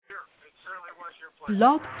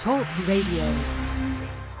Blog Talk Radio.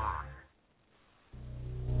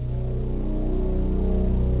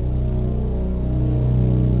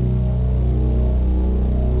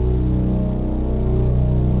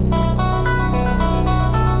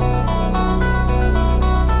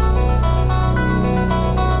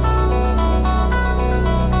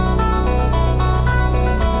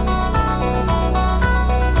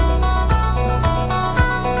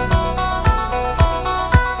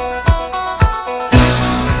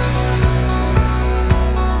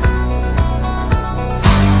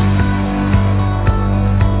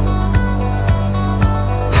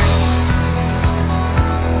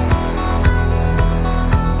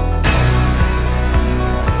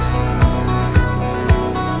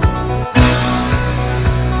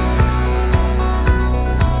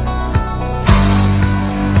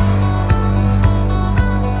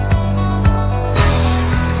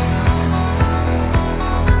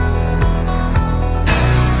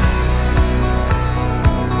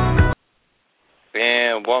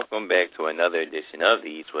 Another edition of the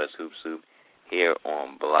East West Hoop Soup here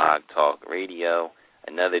on Blog Talk Radio.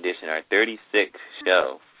 Another edition, our 36th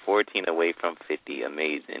show, 14 away from 50.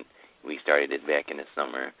 Amazing. We started this back in the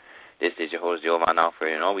summer. This is your host, Jovan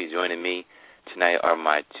Alford, and always joining me tonight are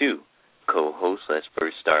my two co-hosts. Let's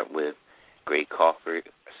first start with Greg Crawford,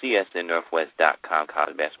 CSNNorthwest.com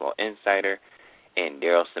college basketball insider, and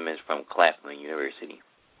Daryl Simmons from Claflin University.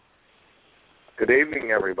 Good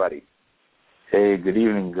evening, everybody. Hey, good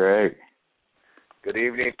evening, Greg. Good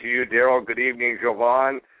evening to you, Daryl. Good evening,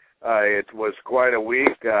 Jovan. It was quite a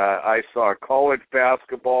week. I saw college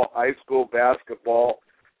basketball, high school basketball,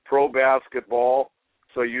 pro basketball,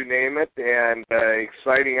 so you name it, and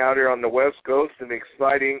exciting out here on the West Coast and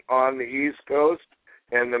exciting on the East Coast,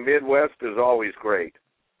 and the Midwest is always great.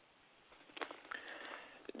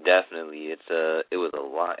 Definitely. It was a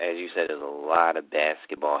lot, as you said, there's a lot of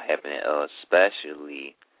basketball happening,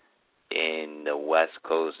 especially in the West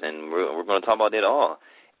Coast, and we're going to talk about it all.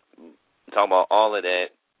 Talk about all of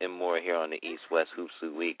that and more here on the East West Hoop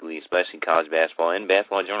Soup Weekly, especially college basketball and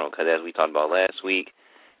basketball in general, because as we talked about last week,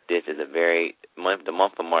 this is the month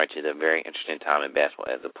of March is a very interesting time in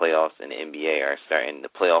basketball as the playoffs and the NBA are starting.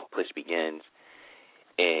 The playoff push begins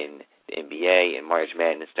in the NBA and March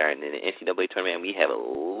Madness starting in the NCAA tournament. And we have a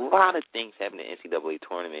lot of things happening in the NCAA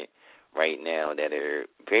tournament right now that are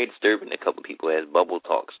very disturbing to a couple of people as bubble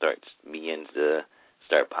talk begins to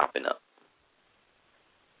start popping up.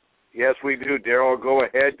 Yes, we do. Daryl, go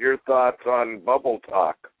ahead. Your thoughts on bubble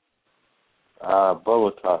talk.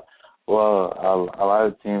 Bubble talk. Well, a lot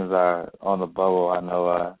of teams are on the bubble. I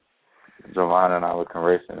know Jovan and I were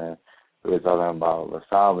conversing, and we were talking about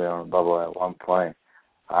LaSalle being on the bubble at one point.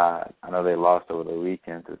 I know they lost over the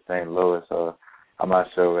weekend to St. Louis, so I'm not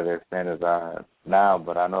sure where their standards are now,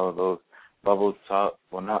 but I know those bubble talk,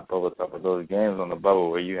 well, not bubble talk, but those games on the bubble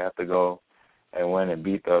where you have to go and win and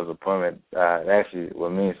beat those opponents, it actually will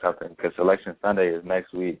mean something because Selection Sunday is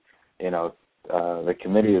next week. You know, the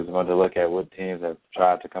committee is going to look at what teams have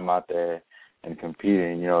tried to come out there and compete,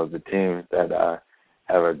 and, you know, the teams that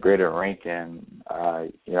have a greater ranking,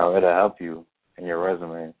 you know, it'll help you in your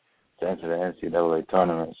resume to enter the NCAA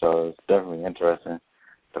tournament. So it's definitely interesting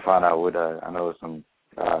to find out what I know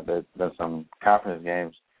there's been some conference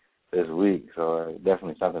games this week, so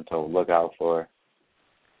definitely something to look out for.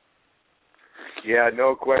 Yeah,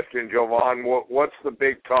 no question, Jovan. What's the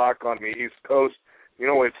big talk on the East Coast? You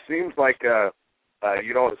know, it seems like,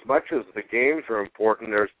 you know, as much as the games are important,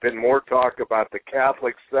 there's been more talk about the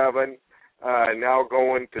Catholic Seven now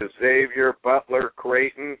going to Xavier, Butler,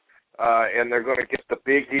 Creighton, and they're going to get the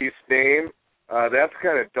Big East name. That's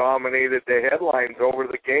kind of dominated the headlines over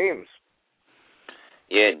the games.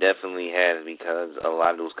 Yeah, it definitely has, because a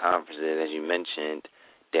lot of those conferences, as you mentioned,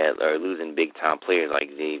 that are losing big-time players like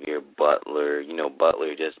Xavier, Butler. You know,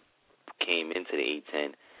 Butler just came into the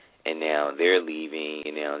A-10, and now they're leaving,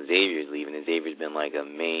 and now Xavier's leaving, and Xavier's been like a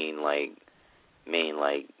main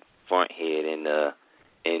front head in the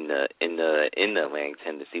Atlantic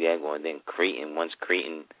 10 to see that going. Then Creighton,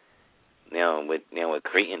 now with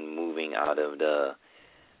Creighton moving out of the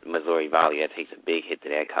Missouri Valley, that takes a big hit to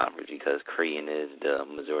that conference because Creighton is the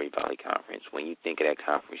Missouri Valley Conference. When you think of that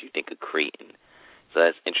conference, you think of Creighton. So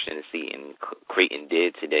that's interesting to see. And Creighton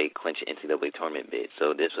did today clinch an NCAA tournament bid.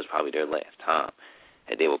 So this was probably their last time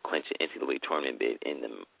that they will clinch an NCAA tournament bid in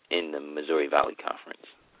the Missouri Valley Conference.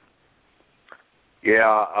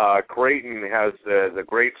 Yeah, Creighton has the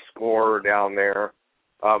great scorer down there,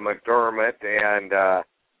 McDermott, and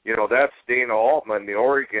you know, that's Dana Altman, the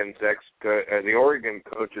Oregon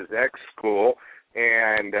coach's ex-school,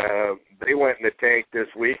 and they went in the tank this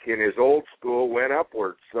week, and his old school went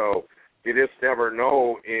upwards. So you just never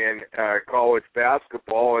know in college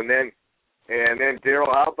basketball. And then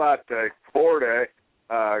Daryl, how about Florida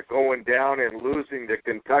going down and losing to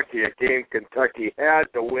Kentucky, a game Kentucky had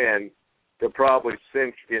to win to probably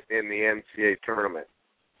cinch it in the NCAA tournament?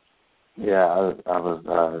 Yeah,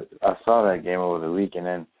 I saw that game over the weekend,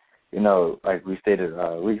 and like we stated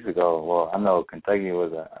weeks ago. Well, I know Kentucky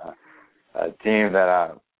was a team that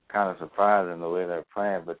I kind of surprised in the way they're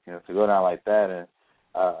playing, but to go down like that and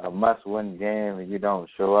a must-win game and you don't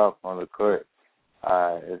show up on the court,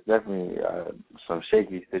 it's definitely some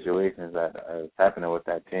shaky situations that are happening with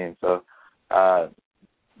that team. So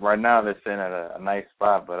right now they're sitting at a nice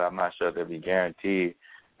spot, but I'm not sure if they'll be guaranteed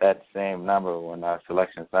that same number when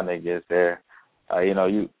Selection Sunday gets there.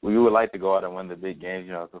 You would like to go out and win the big games,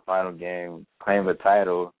 the final game, claim the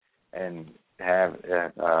title, and have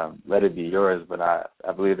let it be yours. But I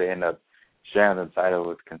believe they end up sharing the title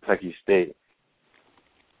with Kentucky State.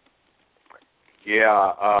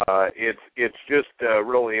 Yeah, it's just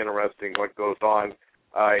really interesting what goes on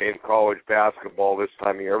in college basketball this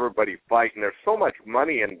time of year. Everybody fighting. There's so much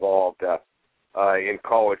money involved in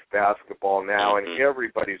college basketball now, and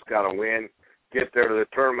everybody's got to win, get there to the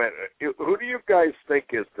tournament. Who do you guys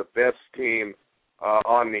think is the best team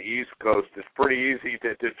on the East Coast? It's pretty easy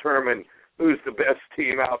to determine who's the best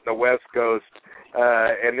team out in the West Coast,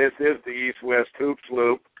 and this is the East-West Hoops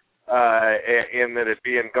Loop, in that it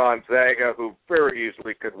being Gonzaga, who very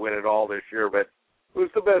easily could win it all this year. But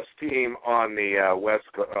who's the best team on the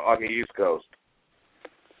on the East Coast?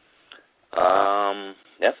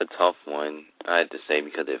 That's a tough one, I have to say,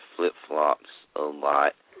 because it flip-flops a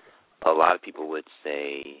lot. A lot of people would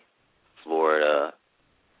say Florida.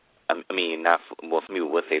 I mean, some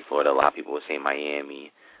people would say Florida. A lot of people would say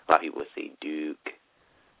Miami. A lot of people would say Duke.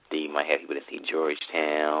 Then you might have people that say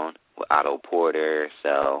Georgetown with Otto Porter.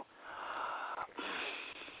 So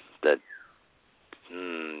the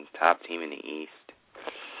top team in the East,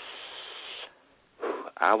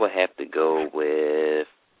 I would have to go with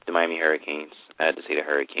the Miami Hurricanes. I had to say the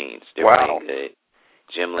Hurricanes. They're playing good.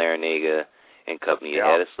 Jim Larinaga and company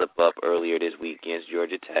had a slip up earlier this week against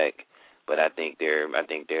Georgia Tech, but I think they're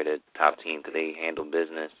the top team because they handled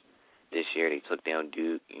business this year. They took down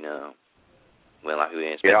Duke. Well, a lot of people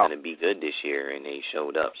didn't expect them to be good this year, and they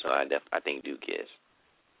showed up. So I think Duke is.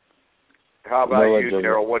 How about you,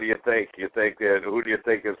 Daryl? What do you think? Who do you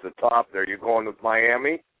think is the top there? You going with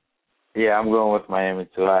Miami? Yeah, I'm going with Miami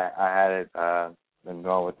too. I had it. Been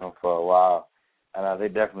going with them for a while, and they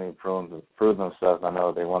definitely proved themselves. I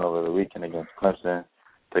know they won over the weekend against Clemson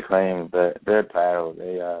to claim their title.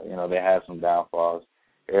 They had some downfalls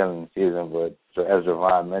early in the season, but as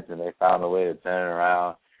Javon mentioned, they found a way to turn it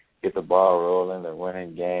around, get the ball rolling. They're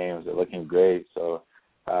winning games. They're looking great. So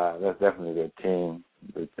that's definitely a good team.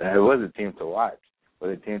 It was a team to watch, but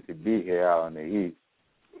a team to beat here out in the East.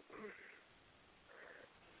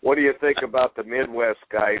 What do you think about the Midwest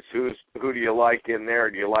guys? Who do you like in there?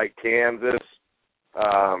 Do you like Kansas?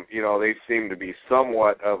 They seem to be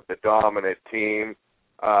somewhat of the dominant team.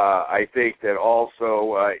 I think that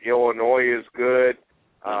also Illinois is good.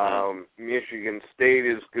 Michigan State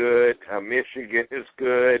is good. Michigan is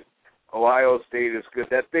good. Ohio State is good.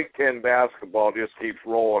 That Big Ten basketball just keeps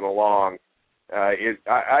rolling along.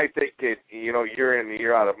 I think it, year in and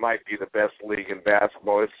year out, it might be the best league in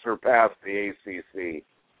basketball. It's surpassed the ACC.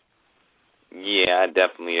 Yeah, I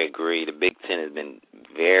definitely agree. The Big Ten has been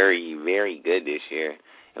very, very good this year.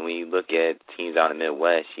 And when you look at teams out in the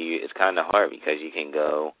Midwest, it's kind of hard because you can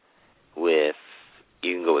go with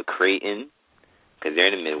Creighton because they're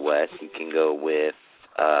in the Midwest. You can go with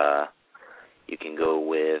any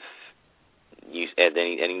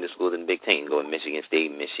of the schools in the Big Ten. You can go with Michigan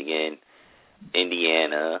State, Michigan,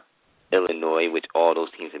 Indiana, Illinois, which all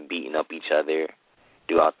those teams have beaten up each other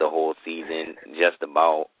throughout the whole season, just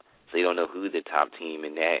about. So you don't know who's the top team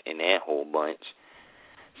in that whole bunch.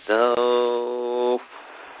 So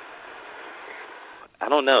I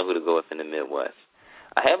don't know who to go with in the Midwest.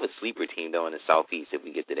 I have a sleeper team though in the Southeast. If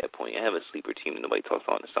we get to that point, I have a sleeper team that nobody talks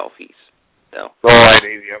about in the Southeast. So.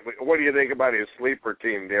 What do you think about his sleeper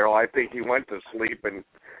team, Daryl? I think he went to sleep and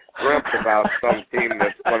dreamt about some team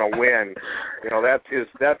that's going to win.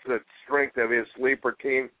 That's the strength of his sleeper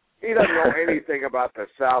team. He doesn't know anything about the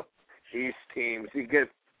Southeast teams.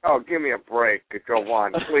 Give me a break,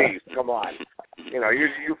 Jovan, please, come on.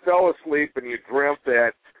 You fell asleep and you dreamt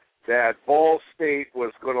that Ball State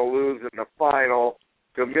was going to lose in the final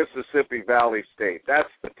to Mississippi Valley State. That's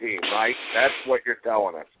the team, right? That's what you're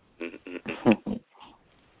telling us.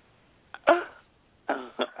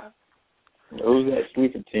 Who's that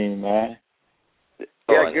sleeper team, man?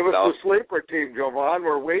 Yeah, give us the sleeper team, Jovan.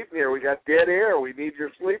 We're waiting here. We got dead air. We need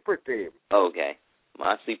your sleeper team. Okay.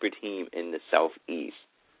 My sleeper team in the Southeast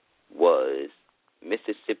was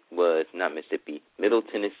Middle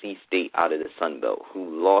Tennessee State out of the Sun Belt,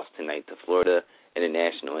 who lost tonight to Florida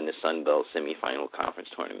International in the Sun Belt semifinal conference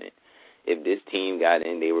tournament. If this team got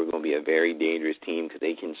in, they were going to be a very dangerous team because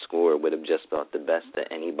they can score with just about the best of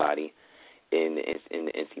anybody in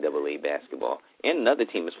the NCAA basketball. And another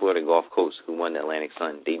team is Florida Gulf Coast, who won the Atlantic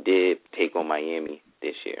Sun. They did take on Miami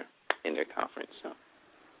this year in their conference. So,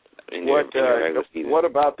 what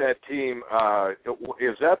about that team?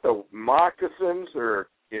 Is that the Moccasins, or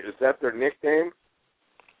is that their nickname?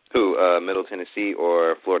 Who, Middle Tennessee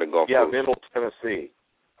or Florida Gulf Coast? Yeah, Middle Tennessee.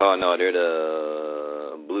 Oh, no, they're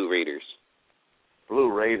the Blue Raiders.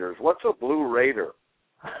 Blue Raiders. What's a Blue Raider?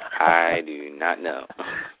 I do not know.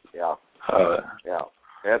 Yeah.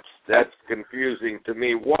 That's confusing to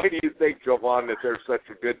me. Why do you think, Jovan, that they're such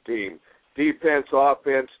a good team? Defense,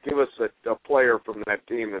 offense. Give us a player from that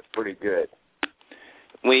team that's pretty good.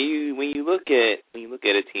 When you look at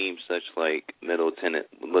a team such like Middle Tennessee,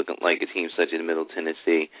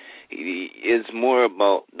 it's more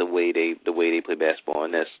about the way they play basketball,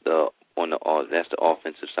 and that's the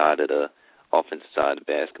offensive side of the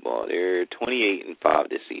basketball. They're 28-5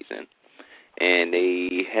 this season. And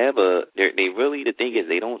the thing is,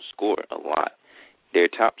 they don't score a lot. Their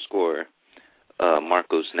top scorer,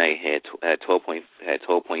 Marcos Knight, had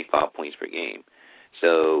 12.5 points per game.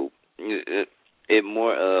 So it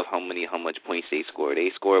more of how much points they score.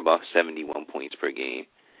 They score about 71 points per game,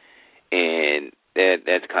 and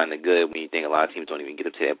that's kind of good when you think a lot of teams don't even get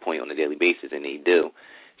up to that point on a daily basis, and they do.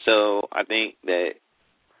 So I think that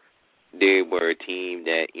they were a team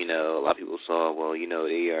that, a lot of people saw, well, they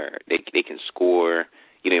can score,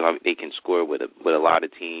 they can score with a lot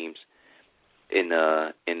of teams in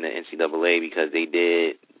the NCAA, because they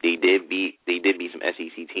did beat some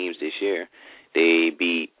SEC teams this year. They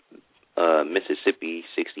beat Mississippi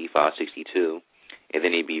 65-62, and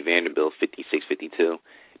then they beat Vanderbilt 56-52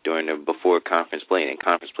 during the before conference play, and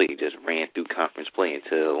conference play just ran through conference play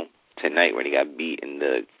until tonight, where they got beat in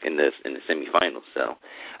the semifinals. So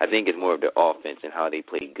I think it's more of their offense and how they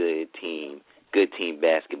play good team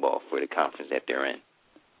basketball for the conference that they're in.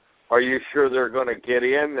 Are you sure they're going to get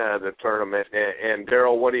in the tournament? And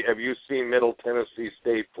Daryl, have you seen Middle Tennessee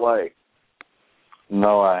State play?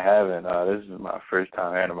 No, I haven't. This is my first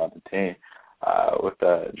time hearing about the team. With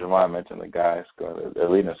Jamar mentioned the guys, the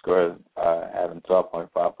leading scorers having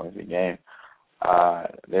 12.5 points a game.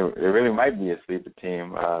 They really might be a sleeper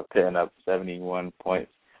team, pitting up 71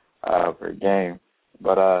 points per game.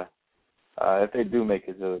 But if they do make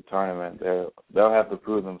it to the tournament, they'll have to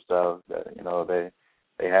prove themselves that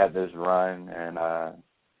they had this run, and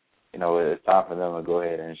it's time for them to go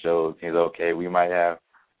ahead and show teams, okay, we might have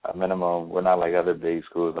a minimum. We're not like other big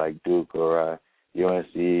schools like Duke or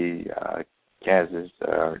UNC, Kansas,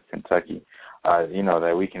 or Kentucky.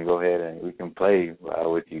 That we can go ahead and we can play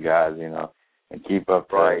with you guys, and keep up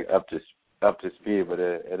to speed. But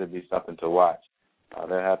it'll be something to watch.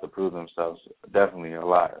 They'll have to prove themselves definitely a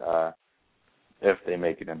lot if they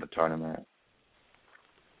make it in the tournament.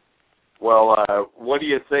 Well, what do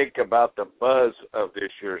you think about the buzz of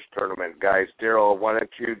this year's tournament, guys? Daryl, why don't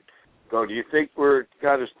you go? Do you think we've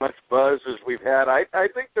got as much buzz as we've had? I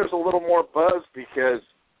think there's a little more buzz because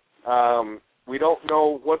we don't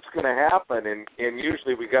know what's going to happen, and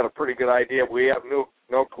usually we got a pretty good idea. We have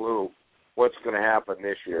no clue what's going to happen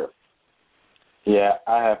this year. Yeah,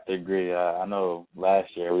 I have to agree. I know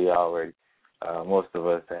last year we already, most of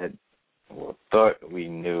us thought we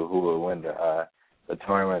knew who would win the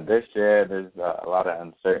tournament. This year there's a lot of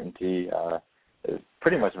uncertainty. It's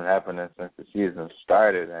pretty much been happening since the season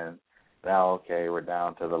started, and now, we're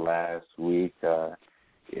down to the last week. The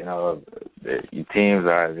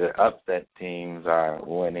upset teams are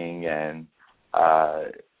winning, and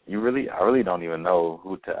I really don't even know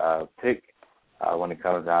who to pick when it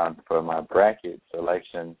comes down for my bracket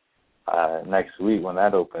selection next week when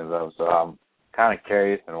that opens up. So I'm kind of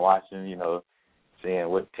curious and watching, seeing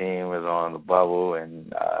what team is on the bubble,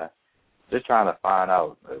 and just trying to find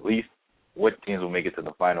out at least what teams will make it to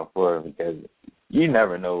the Final Four, because you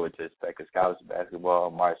never know what to expect. Because college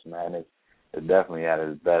basketball, March Madness, is definitely at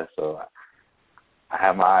its best. So I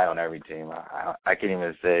have my eye on every team. I can't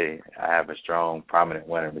even say I have a strong, prominent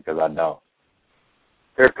winner, because I don't.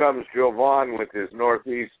 Here comes Jovan with his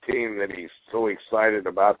Northeast team that he's so excited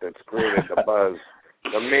about, that's created the buzz.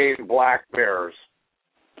 The Maine Black Bears.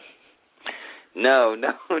 No.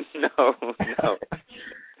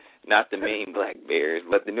 Not the Maine Black Bears,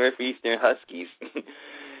 but the Northeastern Huskies.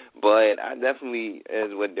 But I definitely,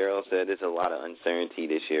 as what Daryl said, there's a lot of uncertainty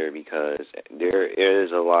this year because there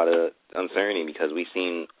is a lot of uncertainty because we've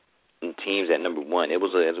seen teams at number one. It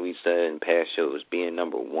was, as we said in past shows, being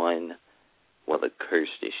number one was a curse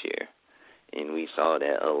this year. And we saw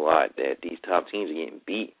that a lot, that these top teams are getting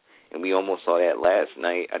beat. And we almost saw that last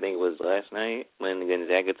night. I think it was last night when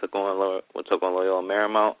Gonzaga took on Loyola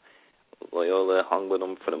Marymount. Loyola hung with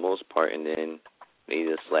them for the most part, and then they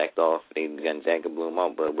just slacked off. Gonzaga blew them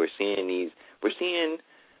out. But we're seeing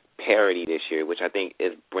parity this year, which I think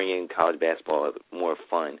is bringing college basketball more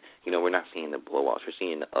fun. You know, we're not seeing the blowouts. We're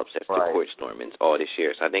seeing the upsets, the court stormings all this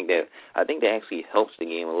year. So I think that actually helps the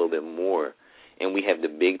game a little bit more. And we have the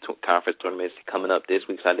big conference tournaments coming up this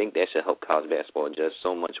week, so I think that should help college basketball just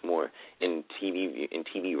so much more in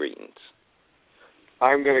TV ratings.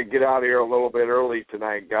 I'm going to get out of here a little bit early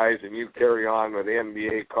tonight, guys, and you carry on with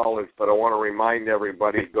NBA college, but I want to remind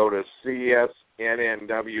everybody, go to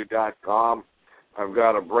csnnw.com. I've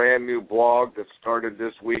got a brand new blog that started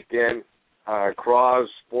this weekend, Craw's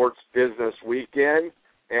Sports Business Weekend,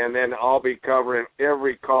 and then I'll be covering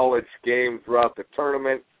every college game throughout the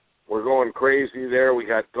tournament. We're going crazy there. We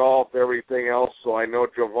got golf, everything else. So I know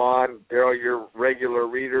Javon, Daryl, you're regular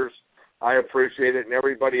readers. I appreciate it. And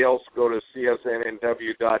everybody else, go to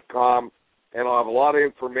csnnw.com. And I'll have a lot of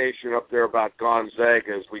information up there about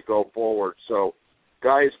Gonzaga as we go forward. So,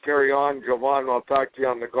 guys, carry on. Javon, I'll talk to you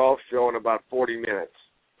on the golf show in about 40 minutes.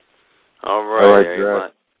 All right,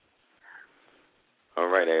 everybody. All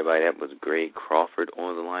right, everybody. That was great. Crawford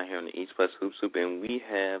on the line here on the East West Hoop Soup, and we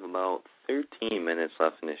have about 13 minutes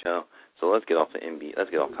left in the show. So let's get off the NBA. Let's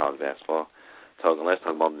get off college basketball. Let's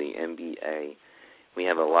talk about the NBA. We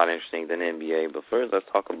have a lot of interesting than the NBA, but first let's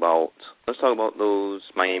talk about those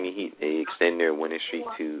Miami Heat. They extend their winning streak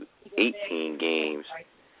to 18 games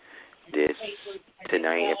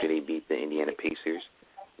tonight after they beat the Indiana Pacers.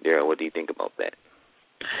 Daryl, what do you think about that?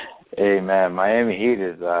 Hey, man, Miami Heat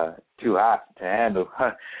is too hot to handle.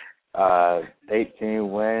 18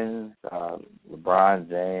 wins, LeBron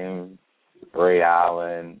James, Ray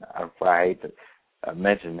Allen. I hate to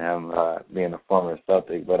mention him being a former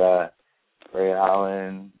Celtic, but Ray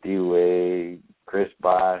Allen, D-Wade, Chris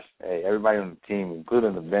Bosh, hey, everybody on the team,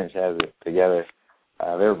 including the bench, has it together.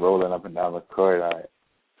 They're rolling up and down the court.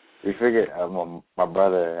 We figured, my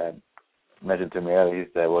brother had mentioned to me earlier, he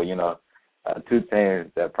said, well, you know, two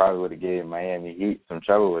teams that probably would have gave Miami Heat some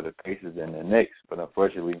trouble with the Pacers and the Knicks, but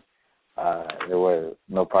unfortunately there was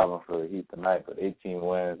no problem for the Heat tonight. But 18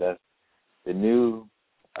 wins, that's the new.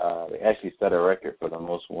 They actually set a record for the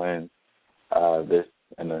most wins this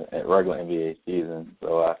in the regular NBA season.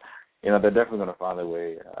 So you know, they're definitely going to find their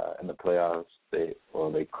way in the playoffs. They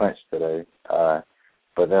clinched today,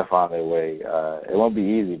 but they'll find their way. It won't be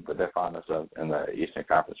easy, but they'll find themselves in the Eastern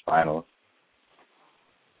Conference Finals.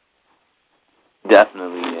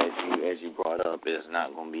 Definitely, as you brought up, it's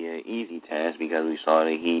not going to be an easy task because we saw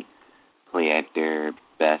the Heat play at their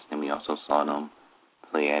best, and we also saw them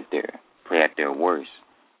play at their worst.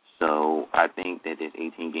 So I think that this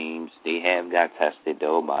 18 games, they have got tested,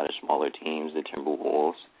 though, by the smaller teams, the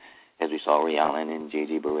Timberwolves, as we saw Ray Allen and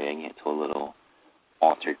J.J. Barea get into a little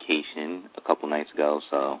altercation a couple nights ago.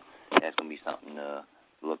 So that's going to be something to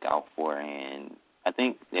look out for, and I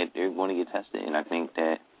think that they're going to get tested, and I think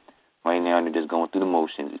that right now they're just going through the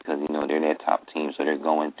motions because, you know, they're that top team, so they're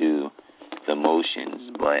going through the motions.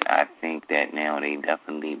 But I think that now they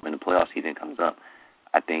definitely, when the playoff season comes up,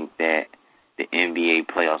 I think that the NBA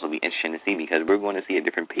playoffs will be interesting to see because we're going to see a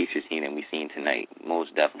different Pacers team than we've seen tonight.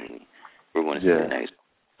 Most definitely. We're going to see tonight.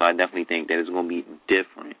 So I definitely think that it's going to be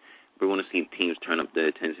different. We're going to see teams turn up the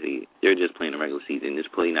intensity. They're just playing the regular season.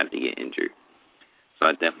 Just play not to get injured. So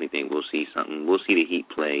I definitely think we'll see something. We'll see the Heat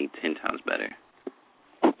play 10 times better.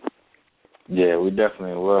 Yeah, we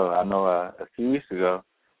definitely will. I know a few weeks ago,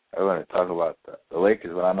 I was going to talk about the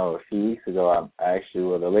Lakers, but I know a few weeks ago I asked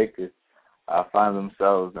you, the Lakers find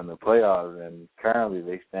themselves in the playoffs, and currently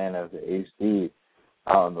they stand as the 8th seed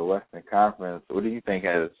out in the Western Conference. What do you think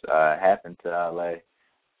has happened to LA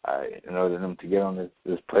in order for them to get on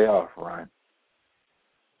this playoff run?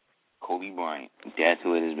 Kobe Bryant. That's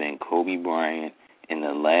who it has been. Kobe Bryant in the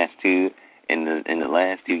last two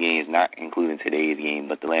games, not including today's game,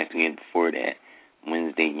 but the last two games before that,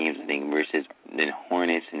 Wednesday games, I think, versus the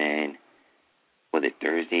Hornets, and then was it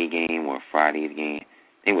Thursday game or Friday's game?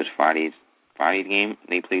 I think it was Friday's game.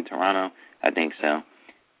 They played Toronto, I think so.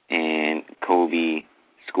 And Kobe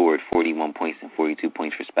scored 41 points and 42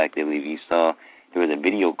 points respectively. If you saw, there was a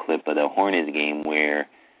video clip of the Hornets game where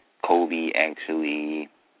Kobe actually,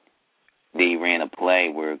 they ran a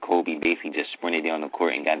play where Kobe basically just sprinted down the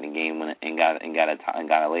court and got the game and got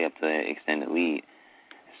a layup to extend the lead.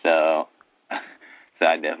 So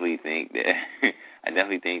I definitely think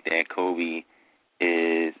that Kobe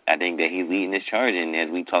is. I think that he's leading this charge, and as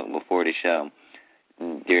we talked before the show,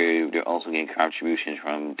 they're also getting contributions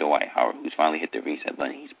from Dwight Howard, who's finally hit the reset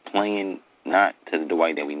button. He's playing not to the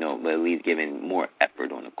Dwight that we know, but at least giving more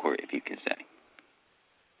effort on the court, if you can say.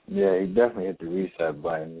 Yeah, he definitely hit the reset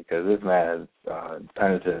button because this man has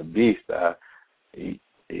turned into a beast.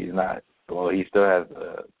 He's not. Well, he still has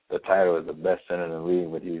the title as the best center in the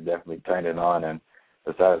league, but he's definitely turned it on and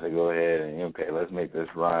decided to go ahead and, okay, let's make this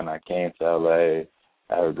run. I came to LA,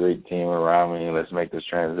 I have a great team around me, let's make this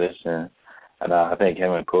transition. And I think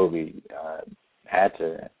him and Kobe had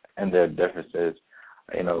to end their differences,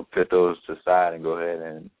 put those to the side and go ahead,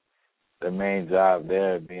 and their main job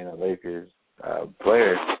there, being a Lakers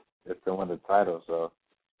player, is to win the title. So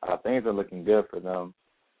things are looking good for them.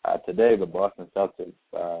 Today, the Boston Celtics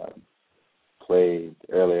played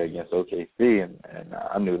earlier against OKC, and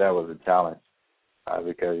I knew that was a challenge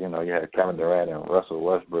because, you had Kevin Durant and Russell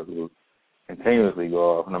Westbrook who continuously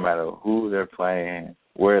go off no matter who they're playing,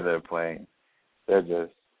 where they're playing. They're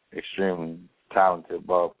just extremely talented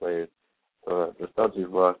ball players. So the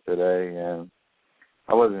Celtics lost today, and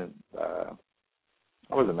I wasn't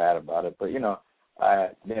mad about it. But,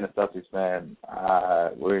 being a Celtics fan,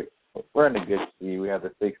 we're in a good seed. We have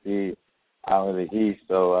the 6th seed out in the East.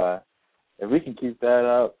 So if we can keep that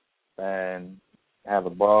up and have the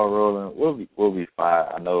ball rolling, we'll be fine.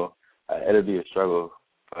 I know it'll be a struggle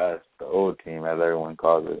for us, the old team, as everyone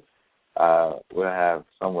calls it. We'll have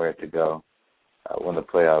somewhere to go when the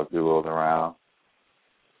playoffs do roll around.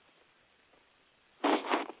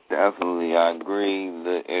 Definitely, I agree.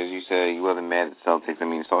 As you said, you wasn't mad at the Celtics. I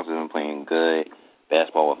mean, the Celtics have been playing good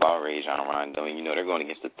basketball without Rajon Rondo. They're going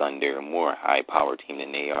against the Thunder, a more high-powered team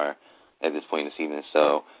than they are at this point in the season.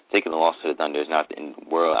 So taking a loss to the Thunder is not the end of the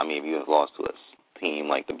world. I mean, if you have lost to a team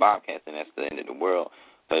like the Bobcats, then that's the end of the world.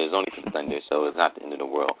 But it's only for the Thunder, so it's not the end of the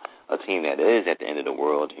world. A team that is at the end of the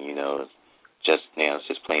world, just now it's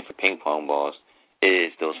just playing for ping pong balls,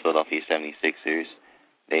 is those Philadelphia 76ers.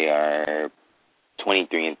 They are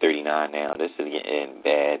 23-39 now. This is getting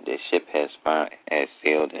bad. The ship has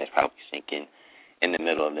sailed and it's probably sinking in the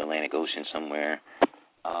middle of the Atlantic Ocean somewhere.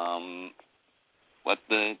 What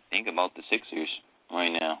do you think about the Sixers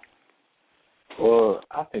right now? Well,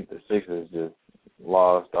 I think the Sixers just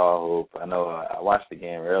lost all hope. I know I watched the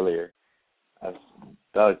game earlier.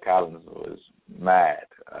 Doug Collins was mad,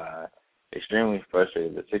 extremely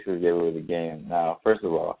frustrated. The Sixers gave away the game. Now, first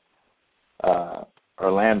of all,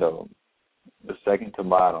 Orlando, the second to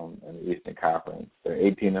bottom in the Eastern Conference. They're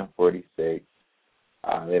 18-46. They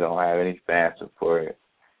don't have any fan support.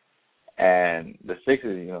 And the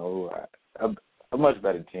Sixers, who are a much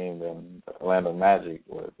better team than the Orlando Magic,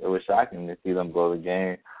 it was shocking to see them blow the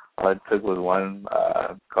game. All it took was one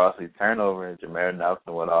costly turnover, and Jameer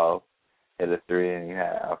Nelson went off, hit a three, and he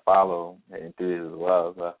had a follow hitting threes as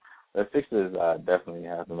well. So the Sixers definitely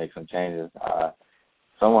have to make some changes.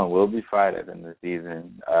 Someone will be fired at the end of the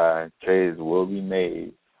season. Trades will be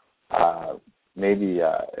made. Maybe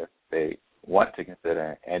if they want to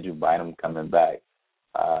consider Andrew Bynum coming back,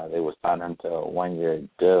 they will sign him to a one-year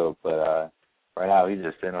deal. But right now he's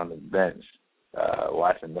just sitting on the bench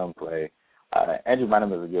watching them play. Andrew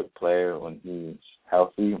Bynum is a good player when he's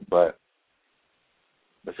healthy, but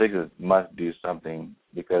the Sixers must do something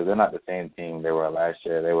because they're not the same team they were last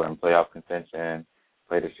year. They were in playoff contention,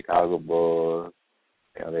 played the Chicago Bulls.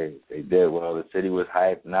 They did well. The city was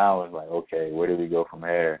hyped. Now it's like, okay, where do we go from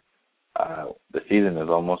here? The season is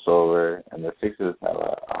almost over, and the Sixers have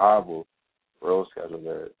a horrible road schedule.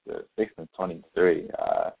 They're 6-23.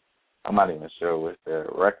 I'm not even sure what's their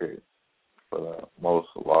record for the most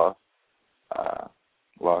loss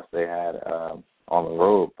they had on the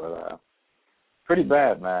road, but pretty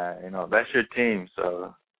bad, man. That's your team,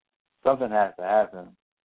 so something has to happen.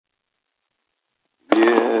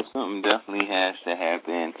 Yeah, something definitely has to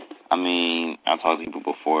happen. I mean, I've talked to people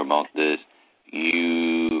before about this.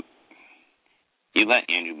 You let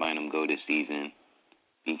Andrew Bynum go this season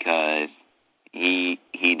because you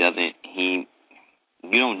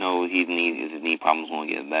don't know his knee problems won't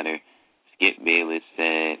get better. Skip Bayless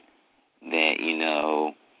said that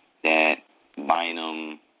that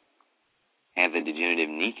Bynum has a degenerative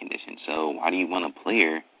knee condition. So why do you want a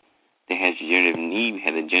player that has a degenerative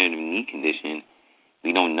knee condition?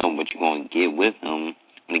 We don't know what you're going to get with him.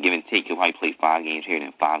 On a give and take, he'll probably play 5 games here,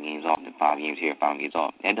 then 5 games off, then 5 games here, 5 games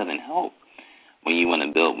off. That doesn't help when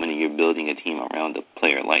you're building a team around a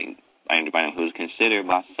player like Andrew Bynum, who's considered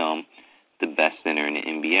by some the best center in the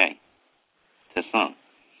NBA. To some.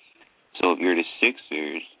 So if you're the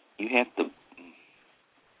Sixers, you have to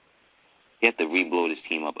you have to re-blow this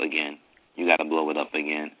team up again. You got to blow it up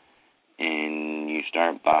again. And you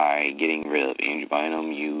start by getting rid of Andrew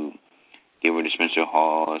Bynum. You get rid of Spencer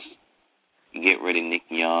Hawes. You get rid of Nick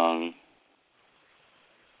Young.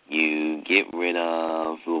 You get rid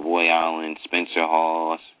of LaVoy Allen, Spencer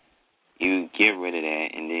Hawes. You get rid of that,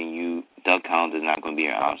 and then Doug Collins is not going to be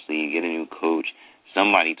here, obviously. You get a new coach.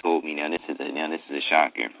 Somebody told me, now this is a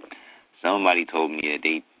shocker. Somebody told me that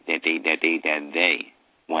they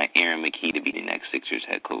want Aaron McKie to be the next Sixers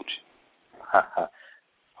head coach.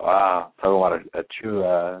 Wow, talking about a true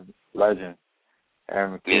legend.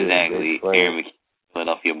 Aaron McKie. Exactly. Aaron McKie,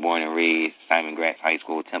 Philadelphia born and raised, Simon Gratz High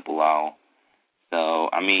School, Temple Owl. So,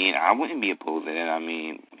 I wouldn't be opposed to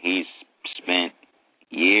that. He's spent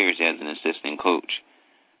years as an assistant coach.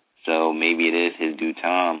 So maybe it is his due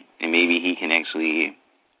time, and maybe he can actually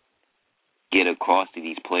get across to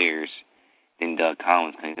these players than Doug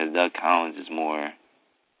Collins, because Doug Collins is more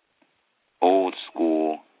old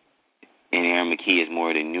school, and Aaron McKie is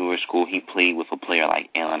more the newer school. He played with a player like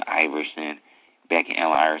Allen Iverson back in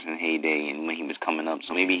Allen Iverson's heyday and when he was coming up.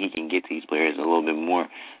 So maybe he can get to these players a little bit more.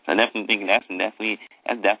 So I definitely think that's definitely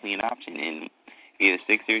an option. And if you're the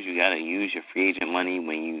Sixers, you got to use your free agent money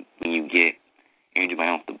when you get Andrew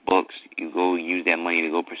Bynum off the books. You go use that money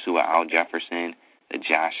to go pursue a Al Jefferson, a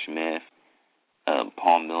Josh Smith, a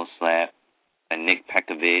Paul Millsap, a Nick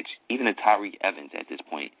Pekovic, even a Tyreke Evans at this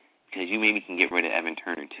point, because you maybe can get rid of Evan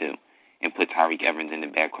Turner too and put Tyreke Evans in the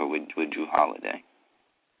backcourt with Drew Holiday.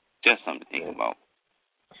 Just something to think about.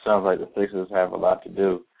 Sounds like the Sixers have a lot to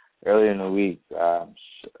do. Earlier in the week,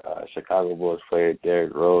 Chicago Bulls player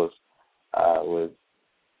Derrick Rose was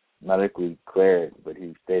medically cleared, but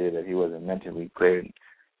he stated that he wasn't mentally cleared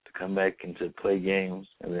to come back and to play games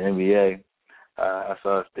in the NBA. I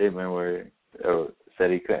saw a statement where it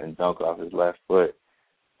said he couldn't dunk off his left foot.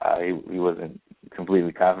 He wasn't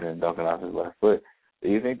completely confident in dunking off his left foot. Do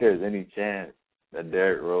you think there's any chance that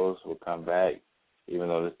Derrick Rose will come back, even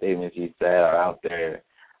though the statements he said are out there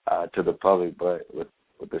to the public, but with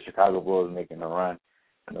the Chicago Bulls making a run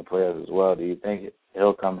and the playoffs as well, do you think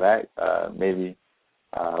he'll come back maybe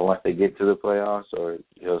once they get to the playoffs, or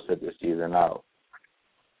he'll sit the season out?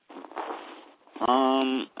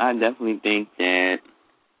 I definitely think that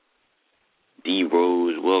D.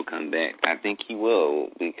 Rose will come back. I think he will,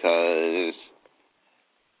 because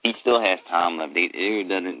he still has time left. It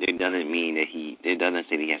doesn't mean that it doesn't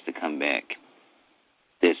say that he has to come back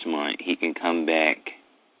this month. He can come back.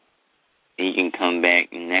 He can come back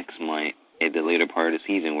next month at the later part of the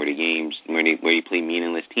season where the games where you play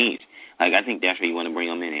meaningless teams. Like, I think that's where you want to bring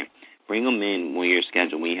him in. Bring him in when you're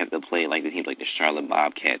scheduled, when you have to play like the teams like the Charlotte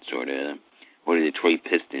Bobcats or the Detroit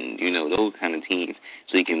Pistons, those kind of teams,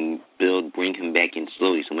 so you can bring him back in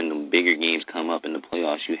slowly, so when the bigger games come up in the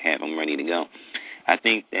playoffs, you have him ready to go. I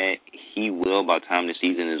think that he will, by the time the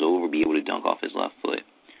season is over, be able to dunk off his left foot.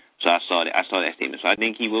 So I saw that statement. So I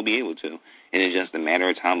think he will be able to. And it's just a matter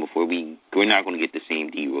of time before we're not going to get the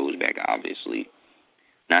same D Rose back, obviously.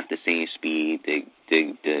 Not the same speed, the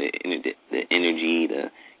energy,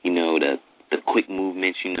 the quick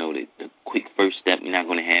movements, the quick first step. You're not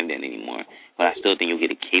going to have that anymore. But I still think you'll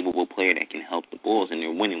get a capable player that can help the Bulls, and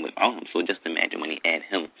they're winning without him. So just imagine when they add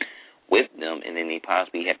him with them, and then they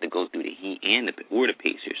possibly have to go through the Heat or the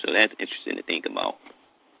Pacers. So that's interesting to think about.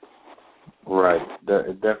 Right,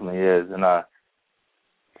 it definitely is, and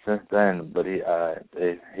since then, but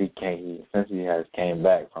since he has came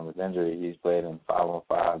back from his injury, he's played in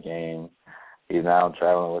 5-on-5 games. He's now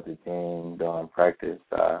traveling with the team, doing practice.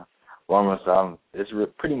 It's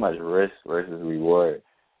pretty much risk versus reward.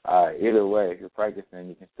 Either way, if you're practicing,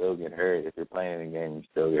 you can still get hurt. If you're playing in the game, you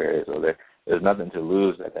still get hurt. So there's nothing to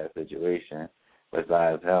lose at that situation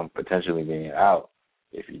besides him potentially being out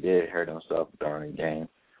if he did hurt himself during the game.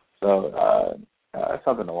 So it's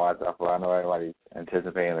something to watch out for. I know everybody's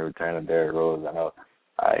anticipating the return of Derrick Rose. I know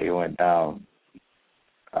he went down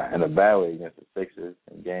in a bad way against the Sixers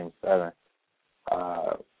in Game 7.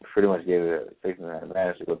 Pretty much gave the Sixers an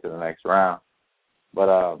advantage to go to the next round.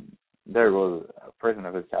 But Derrick Rose, a person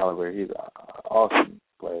of his caliber, he's an awesome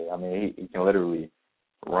player. I mean, he can literally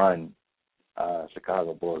run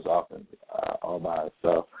Chicago Bulls offense all by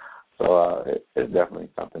itself. So it's definitely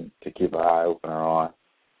something to keep an eye opener on.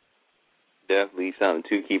 Definitely something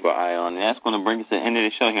to keep an eye on. And that's going to bring us to the end of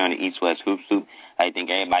the show here on the East West Hoop Soup. I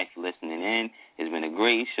thank everybody for listening in. It's been a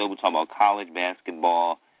great show. We talk about college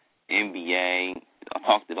basketball, NBA. I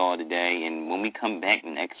talked it all today. And when we come back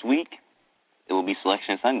next week, it will be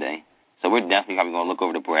Selection Sunday. So we're definitely probably going to look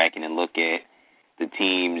over the bracket and look at the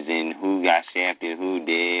teams and who got shafted, who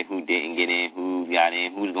did, who didn't get in, who got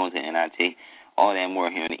in, who's going to NIT, all that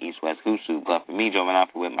more here on the East West Hoop Soup. But for me, Joe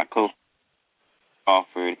Manafra with my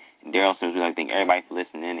Crawford, and Daryl Sims. We'd like to thank everybody for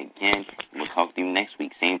listening in again. We'll talk to you next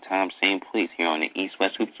week, same time, same place, here on the East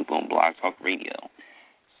West Hoops on Blog Talk Radio.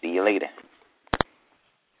 See you later.